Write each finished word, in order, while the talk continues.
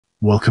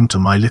Welcome to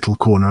my little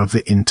corner of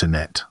the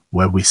internet,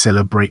 where we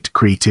celebrate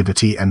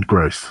creativity and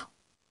growth.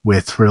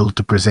 We're thrilled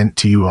to present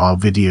to you our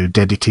video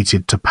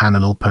dedicated to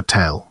Pannalal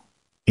Patel.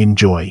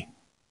 Enjoy.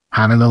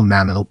 Pannalal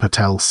Nanalal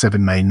Patel, 7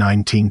 May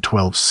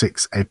 1912 –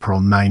 6 April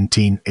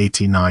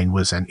 1989,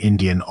 was an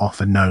Indian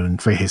author known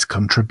for his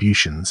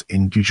contributions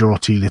in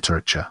Gujarati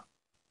literature.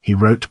 He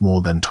wrote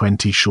more than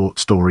 20 short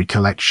story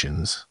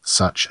collections,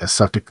 such as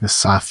Sukhdukhna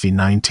Sathi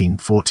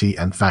 1940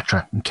 and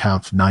Vatrakne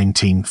Kanthe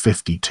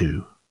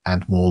 1952,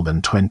 and more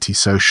than 20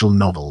 social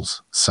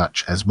novels,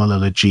 such as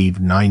Malela Jeev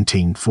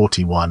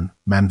 1941,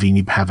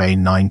 Manvini Bhavai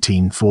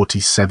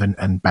 1947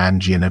 and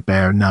Bhangyana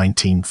Bheru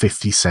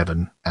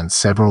 1957, and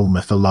several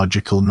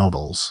mythological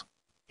novels.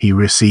 He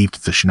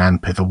received the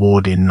Jnanpith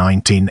Award in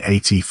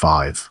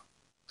 1985.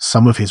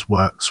 Some of his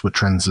works were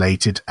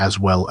translated as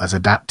well as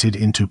adapted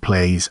into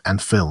plays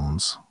and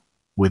films.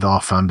 With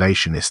our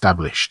foundation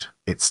established,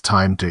 it's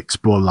time to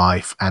explore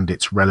life and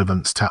its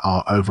relevance to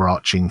our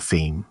overarching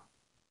theme.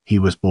 He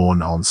was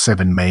born on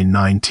 7 May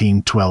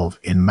 1912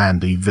 in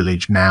Mandi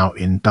village, now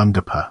in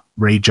Dungapur,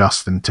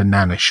 Rajasthan, to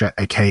Nanisha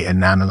aka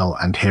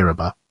Nanalal and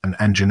Hiraba, an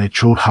Anjana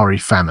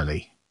Chaudhary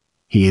family.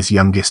 He is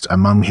youngest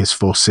among his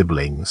 4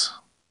 siblings.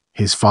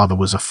 His father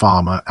was a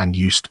farmer and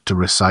used to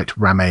recite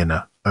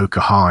Ramayana,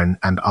 Okahan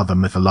and other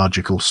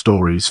mythological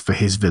stories for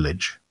his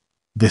village.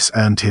 This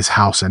earned his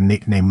house a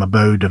nickname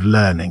Abode of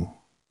Learning.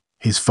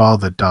 His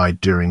father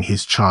died during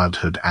his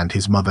childhood and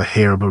his mother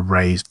Hiraba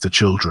raised the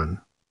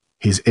children.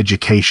 His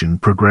education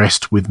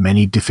progressed with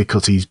many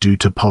difficulties due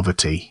to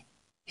poverty.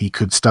 He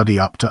could study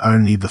up to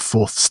only the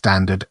 4th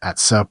standard at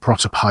Sir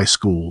Pratap High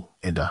School,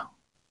 Ida.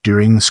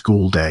 During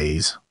school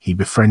days, he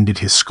befriended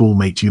his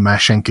schoolmate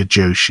Umashankar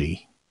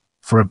Joshi.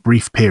 For a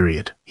brief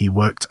period, he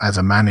worked as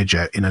a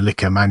manager in a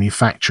liquor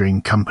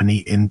manufacturing company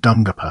in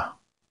Dungapur.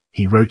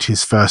 He wrote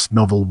his first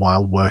novel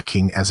while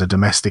working as a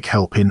domestic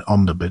help in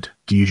Ahmedabad,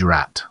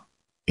 Gujarat.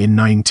 In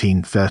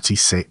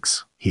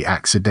 1936, he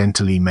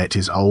accidentally met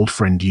his old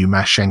friend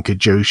Umashankar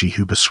Joshi,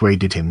 who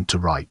persuaded him to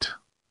write.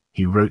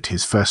 He wrote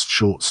his first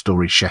short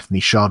story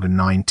Shethni Shad in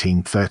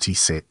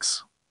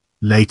 1936.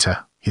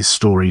 Later, his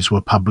stories were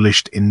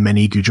published in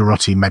many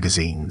Gujarati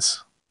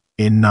magazines.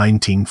 In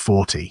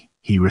 1940,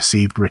 he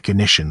received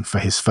recognition for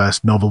his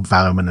first novel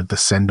Valomana the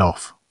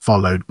Send-Off,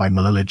 followed by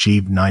Malela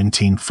Jeev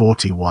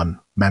 1941,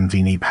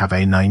 Manvini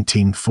Bhavai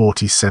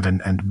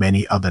 1947 and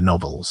many other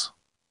novels.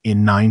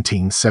 In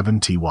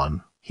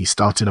 1971, he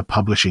started a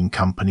publishing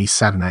company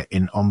Sadhana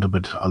in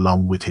Ahmedabad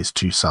along with his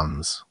 2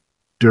 sons.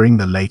 During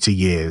the later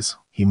years,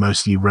 he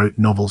mostly wrote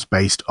novels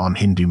based on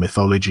Hindu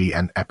mythology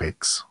and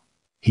epics.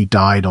 He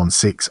died on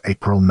 6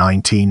 April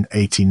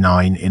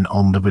 1989 in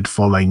Ahmedabad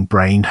following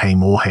brain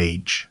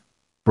hemorrhage.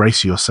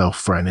 Brace yourself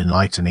for an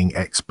enlightening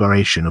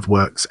exploration of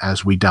works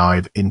as we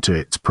dive into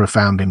its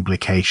profound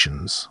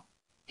implications.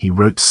 He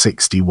wrote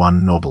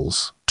 61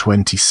 novels,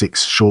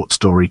 26 short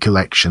story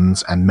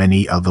collections and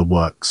many other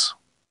works.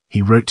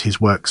 He wrote his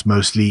works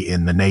mostly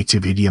in the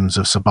native idioms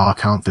of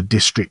Sabarkantha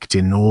district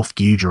in North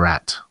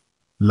Gujarat.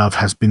 Love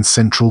has been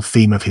central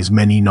theme of his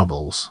many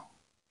novels.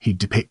 He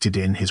depicted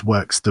in his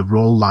works the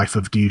rural life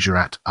of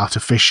Gujarat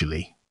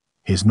artificially.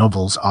 His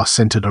novels are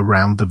centered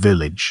around the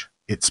village,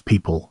 its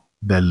people,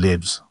 their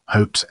lives,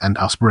 hopes and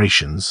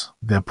aspirations,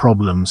 their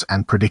problems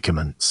and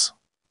predicaments.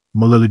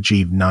 Malela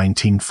Jeev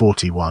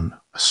 1941,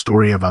 a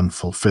story of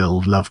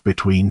unfulfilled love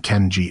between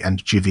Kanji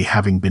and Jivi,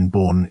 having been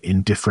born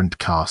in different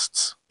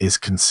castes, is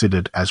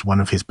considered as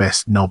one of his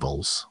best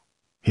novels.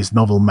 His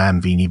novel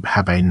Manvini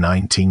Bhavai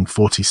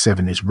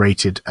 1947 is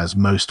rated as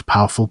most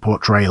powerful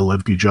portrayal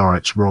of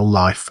Gujarat's rural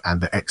life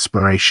and the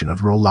exploration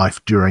of rural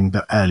life during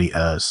the early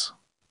years.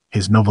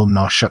 His novel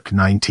Nashak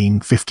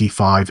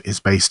 1955 is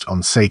based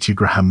on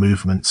Satyagraha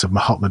movements of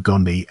Mahatma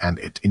Gandhi, and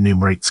it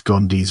enumerates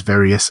Gandhi's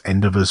various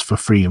endeavors for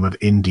freedom of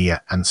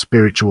India and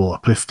spiritual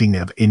uplifting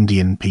of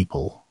Indian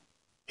people.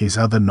 His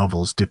other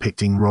novels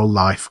depicting rural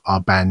life are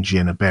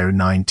Bhangyana Bheru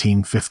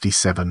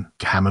 1957,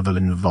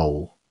 Kamavilan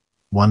Vol.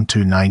 1-2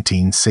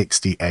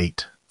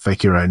 1968,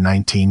 Fakiro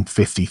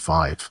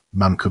 1955,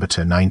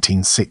 Mankubata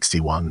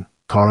 1961,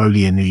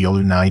 Karolia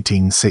Nuyolu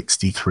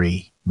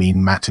 1963, Mean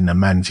Matina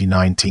Manvi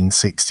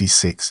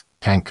 1966,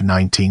 Kank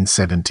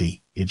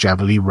 1970,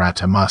 Ijavali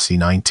Ratamasi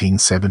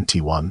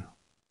 1971.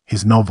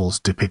 His novels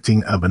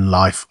depicting urban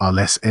life are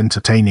less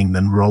entertaining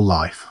than rural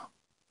life.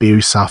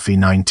 Biru Safi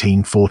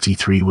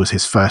 1943 was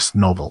his first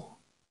novel.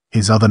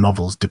 His other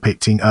novels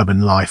depicting urban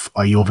life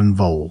are Yovan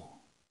Vol.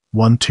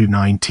 1-2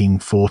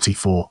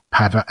 1944,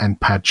 Pada and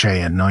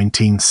Padchaya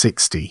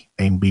 1960,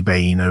 Ambi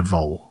Baino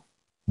Vol.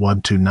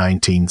 1-2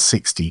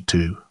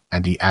 1962,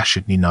 Adi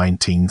Ashidni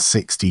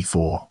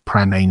 1964,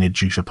 Pranana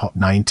Jutapot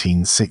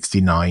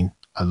 1969,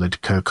 Alad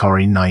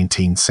Kokori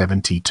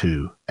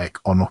 1972, Ek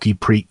Onoki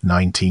Preet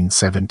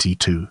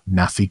 1972,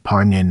 Nathi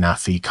Parnya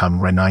Nathi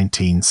Kumra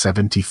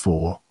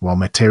 1974, Raw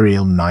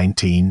Material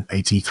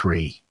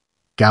 1983.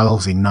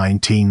 Galsing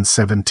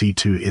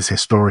 1972 is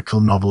historical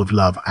novel of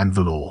love and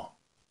velour.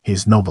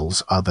 His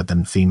novels other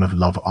than theme of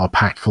love are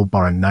Pakal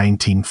Baran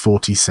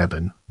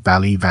 1947,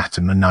 Valley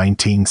Vatana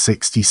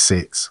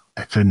 1966,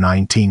 Echo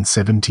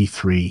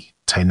 1973,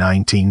 Te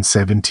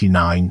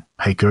 1979,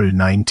 Peguru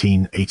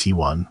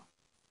 1981.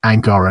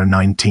 Angaro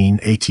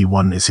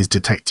 1981 is his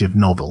detective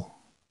novel.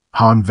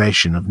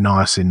 Harmvation of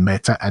Narsin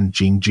Mehta and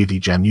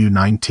Jingjidi Janu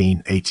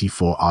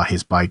 1984 are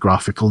his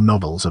biographical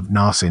novels of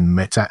Narsin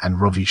Mehta and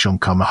Ravi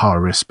Shankar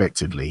Mahara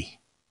respectively.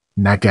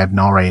 Nagad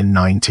Narayan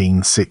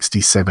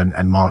 1967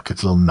 and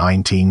Markatlal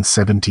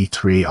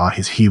 1973 are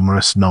his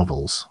humorous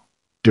novels.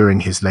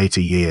 During his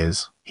later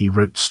years, he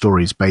wrote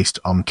stories based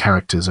on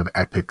characters of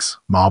epics,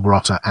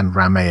 Mahabharata and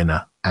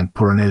Ramayana, and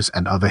Puranas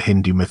and other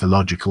Hindu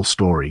mythological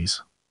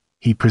stories.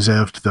 He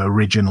preserved the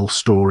original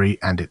story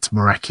and its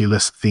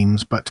miraculous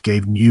themes but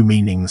gave new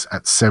meanings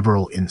at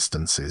several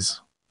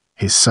instances.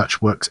 His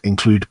such works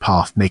include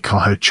Pathne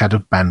Kaho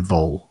Chadav Ban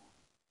Vol.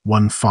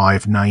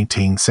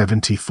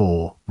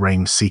 1-5-1974,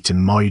 Rain Seaton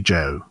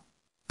Moijo.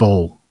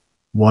 Vol.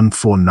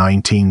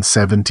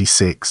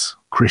 1-4-1976,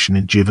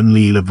 Krishna Jivan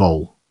Leela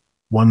Vol.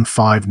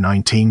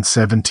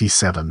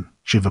 1-5-1977,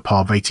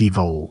 Shivaparvati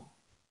Vol.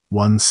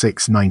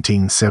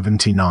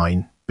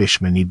 1-6-1979,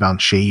 Bishmani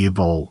Banshaya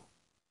Vol.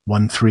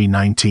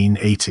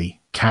 1-3-1980,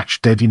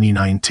 Catch Devini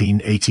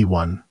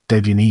 1981,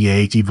 Devini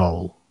 80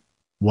 Vol.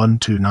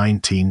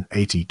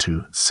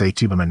 1-2-1982,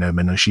 Setubamano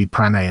Manoshi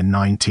Pranaya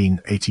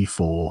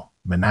 1984,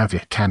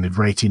 Manavya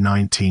Kanavrati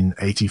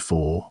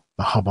 1984,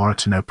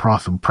 Mahabharatano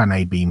Pratham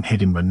Pranay Beam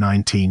Hidimba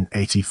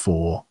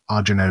 1984,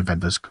 Arjuna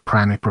Vedvas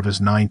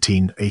Pranipravas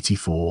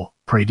 1984,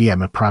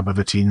 Pradiyama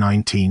Prabhavati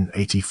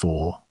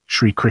 1984,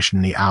 Sri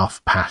Krishnani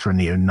Alf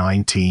Patranio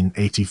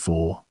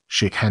 1984,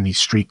 Shikhani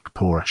Street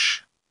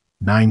Purush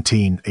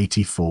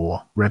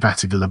 1984,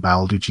 Revatagala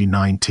Balduji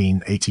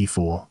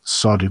 1984,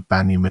 Sadhu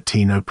Banu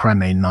Matino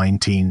Pranay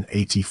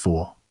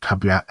 1984,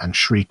 Kabya and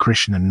Sri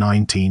Krishna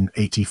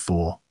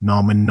 1984,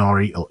 Naman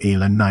Nari or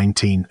Ela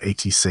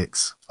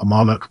 1986,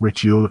 Amalak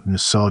Ritual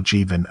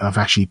Nasajivan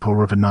Avashi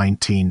Purava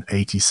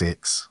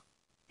 1986.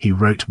 He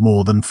wrote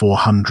more than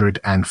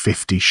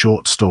 450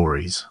 short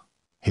stories.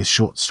 His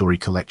short story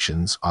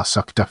collections are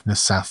Sukhdukhna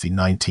Sathi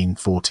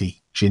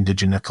 1940,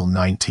 Jindajanakal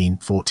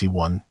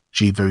 1941,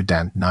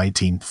 Jivodan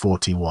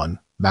 1941,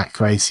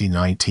 Bakrasi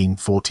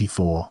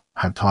 1944,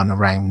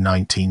 Hampanarang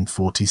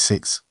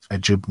 1946,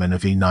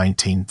 Ajubmanavi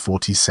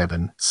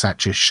 1947,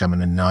 Satya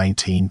Shamana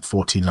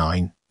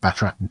 1949,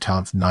 Vatrakne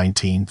Kanthe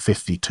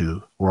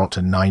 1952,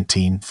 Rota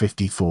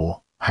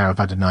 1954,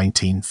 Haravada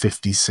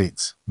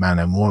 1956,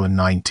 Manamola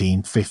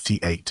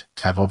 1958,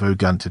 Kavovo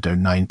Guntado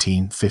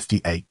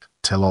 1958,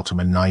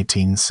 Telotama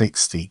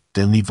 1960,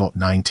 Dilnivot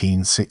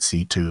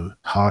 1962,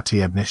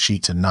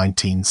 Hartiebneshita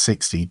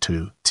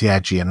 1962,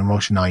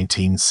 Tiagianarosh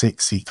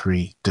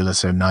 1963,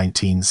 Dilaso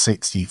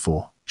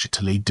 1964,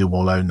 Chitali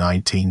Duwolo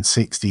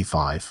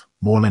 1965,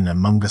 Morlina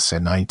Mungasa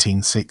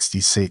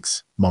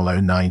 1966, Molo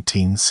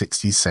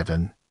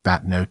 1967,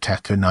 Vatno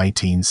Teko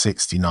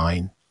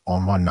 1969,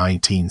 Onwa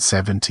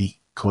 1970,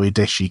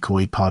 Koideshi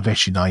Koi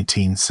Parveshi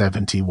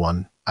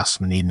 1971,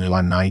 Asmani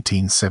Nula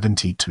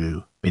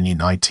 1972, Bini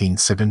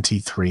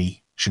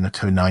 1973,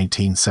 Shinako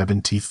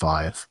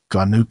 1975,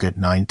 Ganugad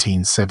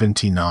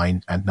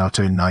 1979 and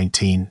Nato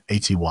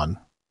 1981.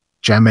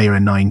 Jamera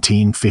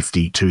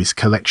 1952 is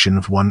collection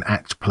of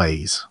one-act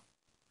plays.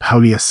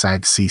 Polya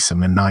Sag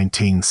Sisam in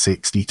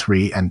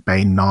 1963 and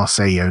Bain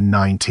Narsayo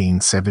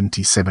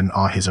 1977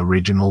 are his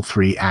original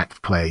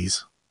three-act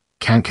plays.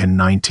 Kankan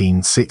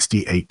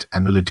 1968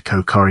 and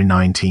Lidko Kori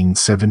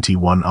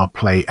 1971 are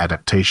play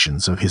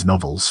adaptations of his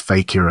novels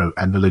Fakiro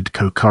and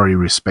Lidko Kori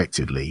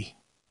respectively.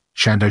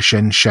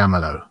 Shandoshen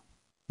Shamalo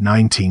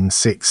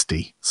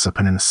 1960,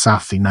 Sapanan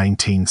Sathi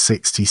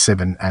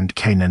 1967 and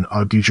Kanan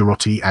are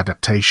Gujarati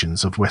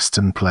adaptations of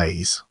Western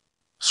plays.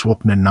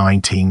 Swapna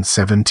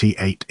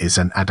 1978 is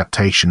an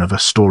adaptation of a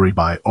story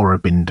by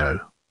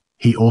Aurobindo.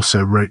 He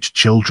also wrote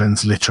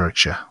children's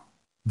literature.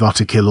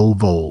 Vatrakne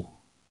Vol.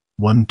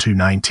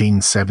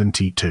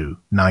 1-1972,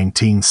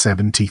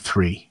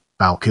 1973,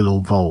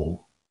 Balkilal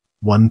Vol.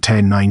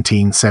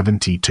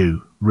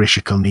 1-10-1972,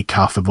 Rishikalni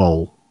Katha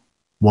Vol.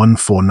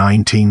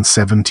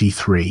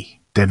 1-4-1973,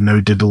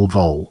 Devno Diddle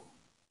Vol.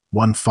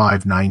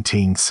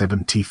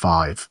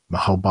 1-5-1975,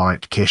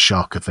 Mahabharat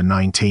Kishakatha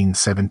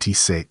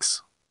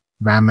 1976,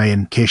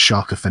 Ramayan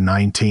Kishakatha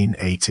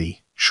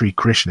 1980, Sri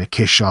Krishna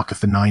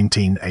Kishakatha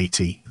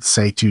 1980,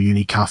 Setu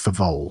Unikatha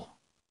Vol.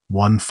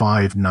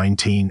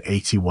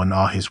 1-5-1981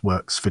 are his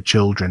works for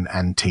children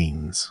and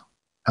teens.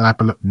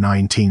 Alapalap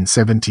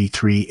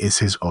 1973 is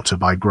his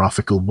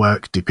autobiographical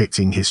work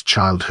depicting his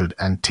childhood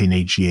and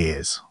teenage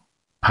years.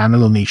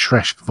 Pannalal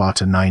Shreshth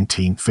Vata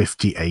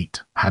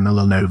 1958,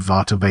 Pannalal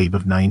Vata Vabe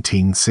of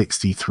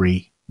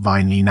 1963,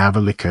 Vinli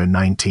Navaliko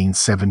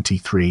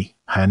 1973,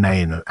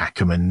 Hernayana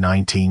Ackerman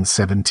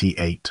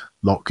 1978,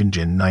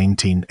 Lockengen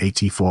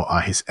 1984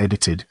 are his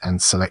edited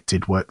and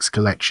selected works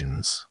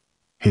collections.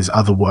 His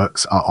other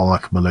works are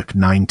Olak Maluk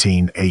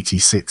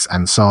 1986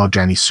 and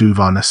Sarjani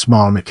Suvana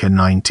Smarnika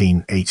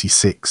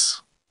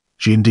 1986.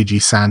 Jindiji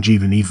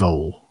Sanjeevani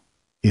Vol.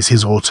 is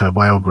his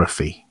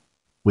autobiography.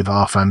 With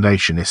our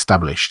foundation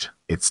established,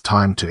 It's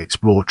time to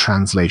explore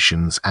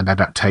translations and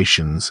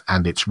adaptations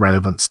and its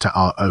relevance to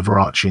our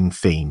overarching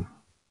theme.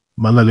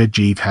 Malela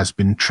Jeev has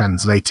been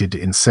translated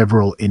in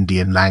several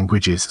Indian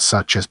languages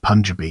such as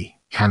Punjabi,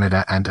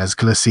 Kannada and as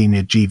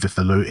Kalasina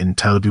Jeevithalu in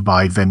Telugu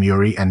by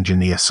Vemuri and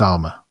Jania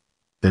Sama.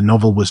 The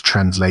novel was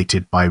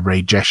translated by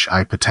Rajesh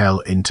I.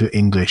 Patel into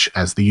English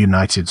as The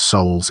United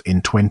Souls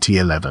in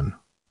 2011.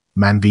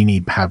 Manvini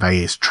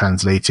Bhavai is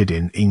translated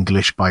in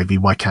English by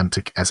V.Y.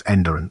 Kanthik as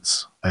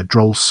Endurance, a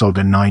droll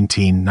saga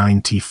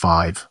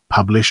 1995,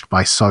 published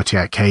by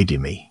Satya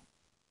Akademi.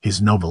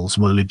 His novels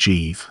Malela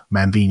Jeev,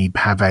 Manvini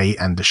Bhavai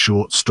and the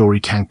short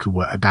story Kanku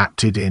were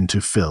adapted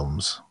into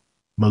films.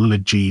 Malela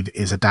Jeev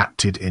is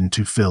adapted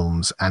into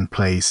films and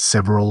plays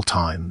several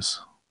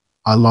times.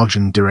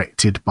 Alajan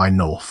directed by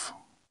North.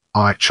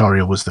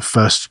 Acharya was the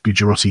first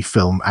Gujarati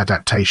film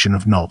adaptation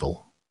of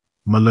novel.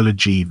 Malela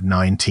Jeev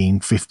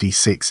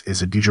 1956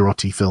 is a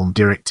Gujarati film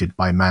directed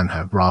by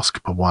Manha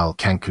Raskpa while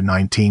Kanku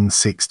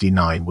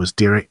 1969 was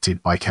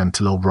directed by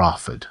Kantilal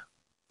Rathod.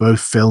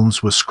 Both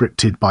films were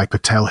scripted by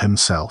Patel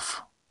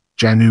himself.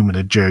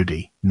 Janumada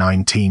Jodi,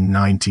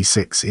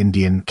 1996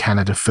 Indian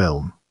Kannada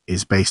film,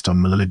 is based on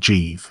Malela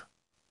Jeev.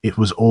 It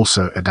was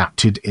also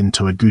adapted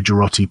into a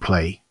Gujarati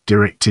play,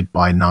 directed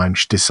by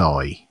Nimsh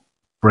Desai.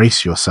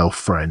 Brace yourself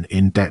for an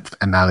in-depth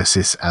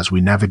analysis as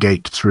we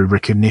navigate through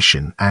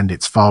recognition and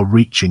its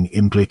far-reaching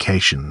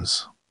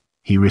implications.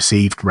 He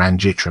received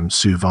Ranjitram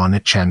Suvarna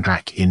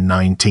Chandrak in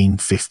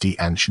 1950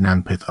 and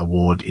Jnanpith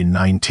Award in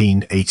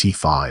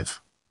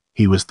 1985.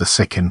 He was the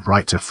second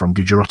writer from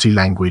Gujarati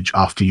language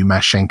after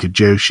Umashankar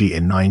Joshi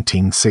in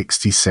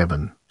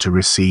 1967 to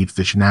receive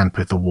the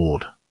Jnanpith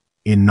Award.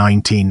 In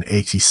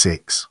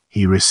 1986,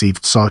 he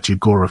received Satya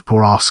Gaurav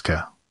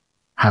Puraskar.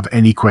 Have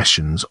any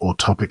questions or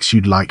topics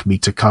you'd like me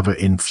to cover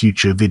in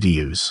future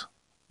videos?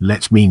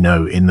 Let me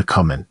know in the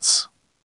comments.